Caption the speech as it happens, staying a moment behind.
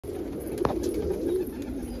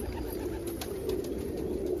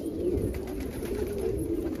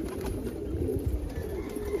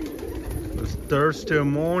Thursday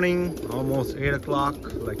morning, almost 8 o'clock,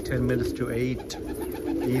 like 10 minutes to 8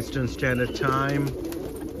 Eastern Standard Time.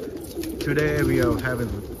 Today we are having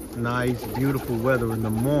nice, beautiful weather in the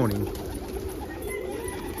morning.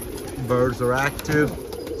 Birds are active.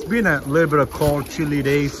 It's been a little bit of cold, chilly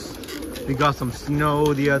days. We got some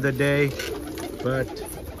snow the other day, but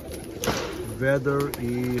weather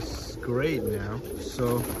is great now.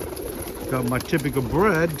 So got my typical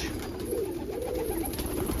bread.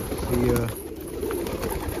 See,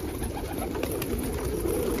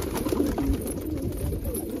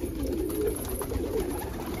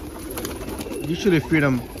 usually feed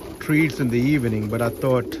them treats in the evening, but I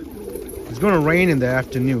thought it's gonna rain in the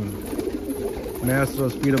afternoon. May as well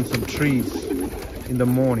feed them some treats in the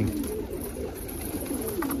morning.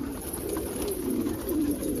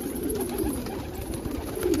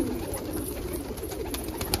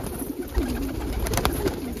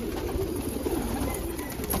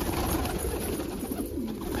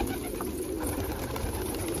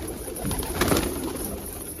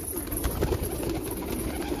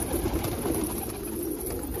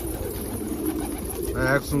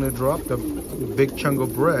 I accidentally dropped a big chunk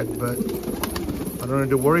of bread, but I don't need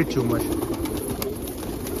to worry too much.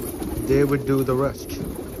 They would do the rest.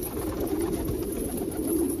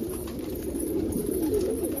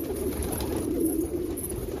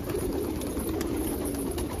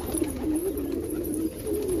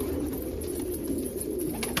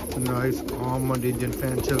 A nice almond Indian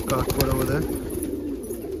fantail cockwood over there.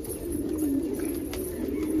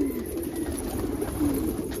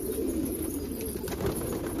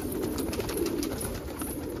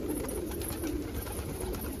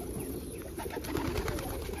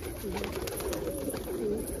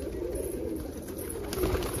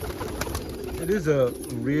 It is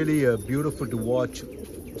really beautiful to watch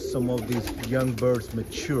some of these young birds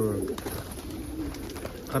mature.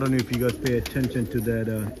 I don't know if you guys pay attention to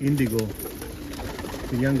that indigo,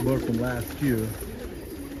 the young bird from last year.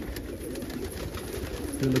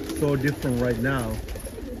 They look so different right now.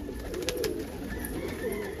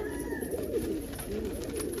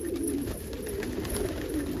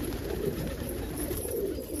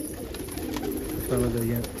 Some of the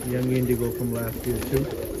young indigo from last year too.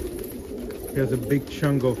 He has a big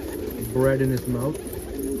chunk of bread in his mouth.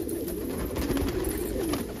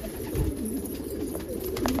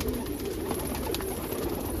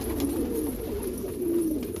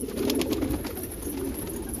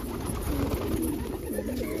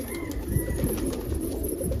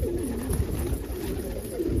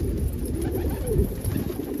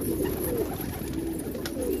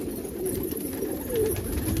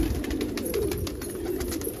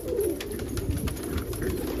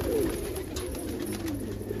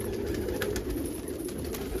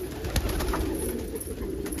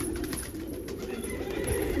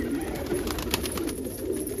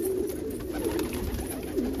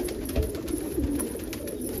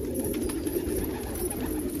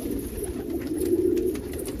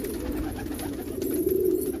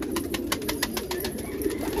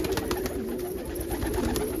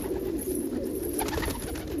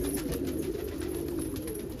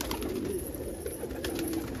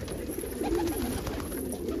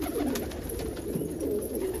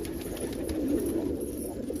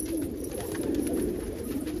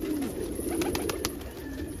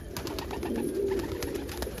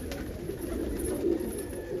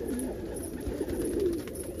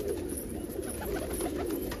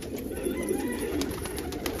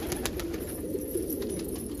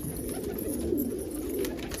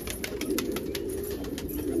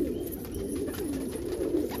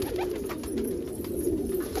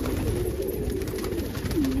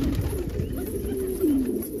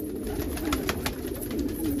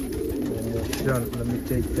 Done. Let me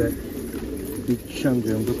take that big chunk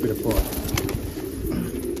and rip it apart.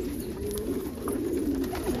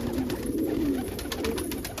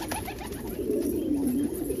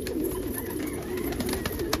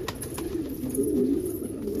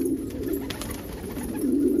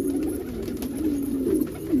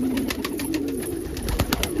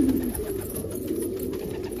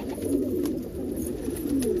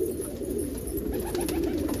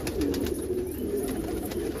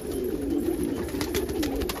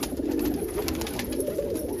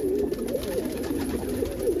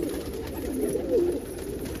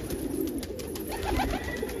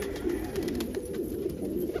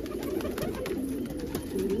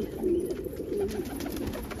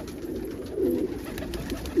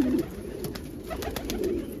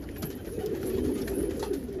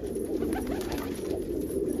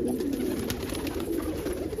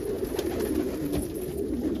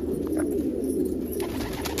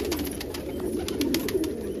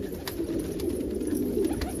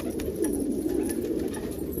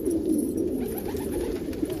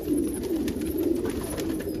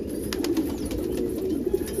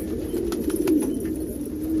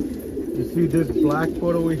 See this black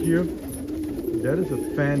bird over here? That is a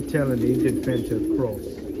fantail and Indian fantail cross.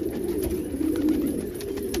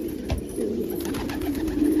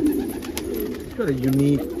 It's got a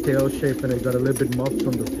unique tail shape and it got a little bit muffs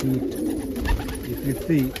on the feet. If you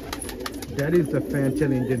see, that is the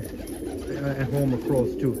fantail Indian Homer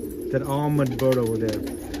cross too. That almond bird over there.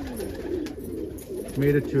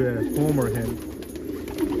 Made it to a Homer hen.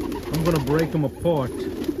 I'm gonna break them apart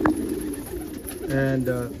and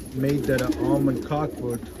made that almond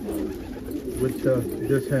cockbird with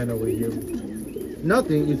this hen over here.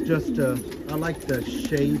 Nothing, it's just I like the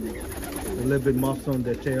shape, a little bit muffs on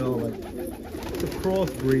the tail. Like it's a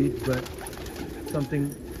crossbreed, but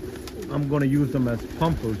something I'm gonna use them as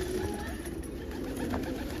pumpers.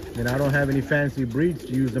 And I don't have any fancy breeds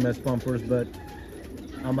to use them as pumpers, but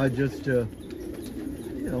I might just you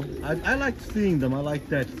know, I like seeing them. I like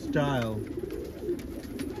that style.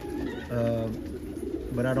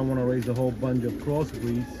 But I don't want to raise a whole bunch of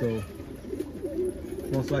crossbreeds, so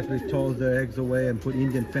most likely toss their eggs away and put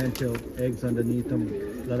Indian fantail eggs underneath them.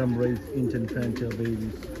 Let them raise Indian fantail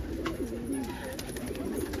babies.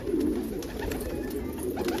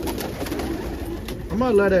 I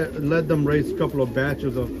might let them raise a couple of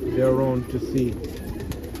batches of their own to see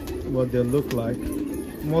what they look like.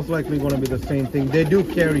 Most likely going to be the same thing. They do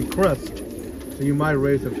carry crest, so you might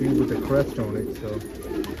raise a few with a crest on it. So.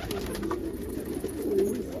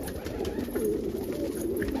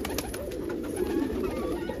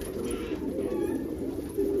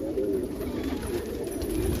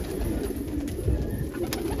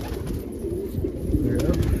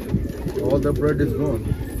 Yeah, all the bread is gone.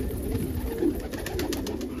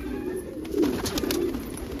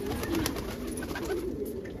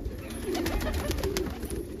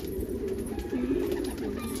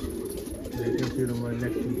 You can see them right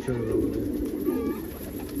next to each other over there.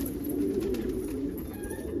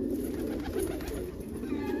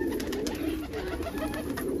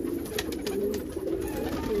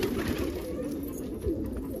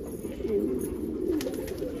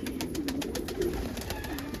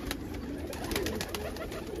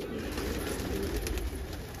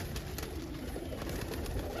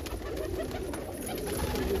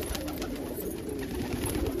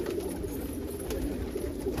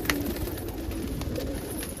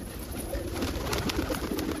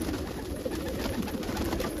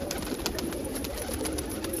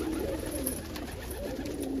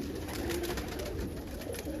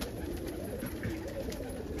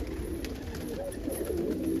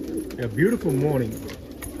 A beautiful morning.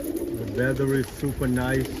 The weather is super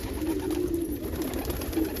nice.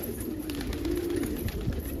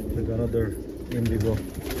 There's another indigo.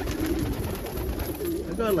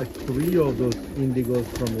 I got like 3 of those indigos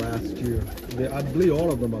from last year. I believe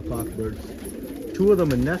all of them are cockbirds. 2 of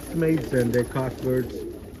them are nestmates and they're cockbirds.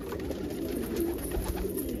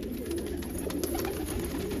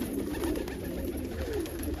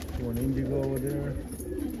 One indigo over there.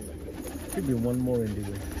 Could be one more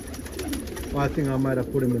indigo. Well, I think I might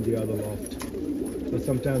have put him in the other loft. So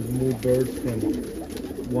sometimes move birds from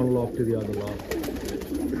one loft to the other loft.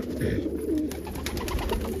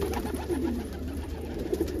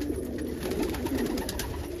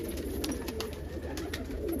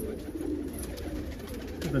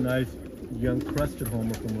 This is a nice young crested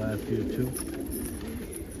homer from last year too.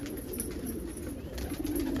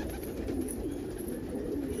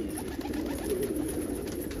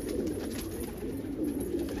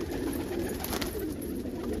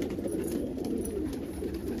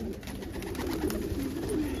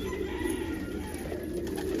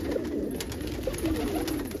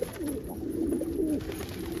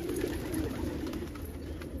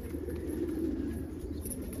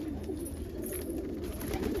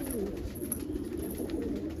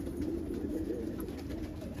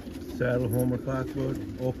 Saddle Homer cockbird,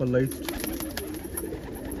 open laced.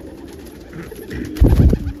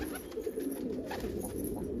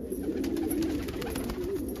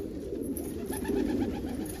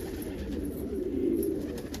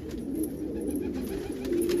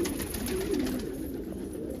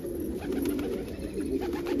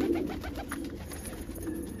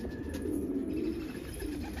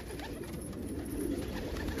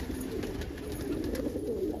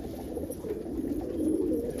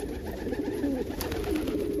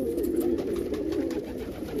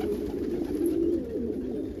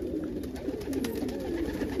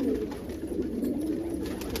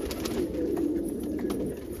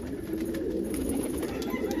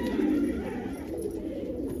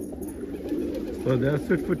 So that's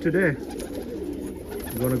it for today.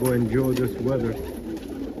 I'm gonna go enjoy this weather.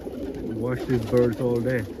 Watch these birds all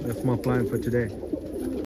day. That's my plan for today.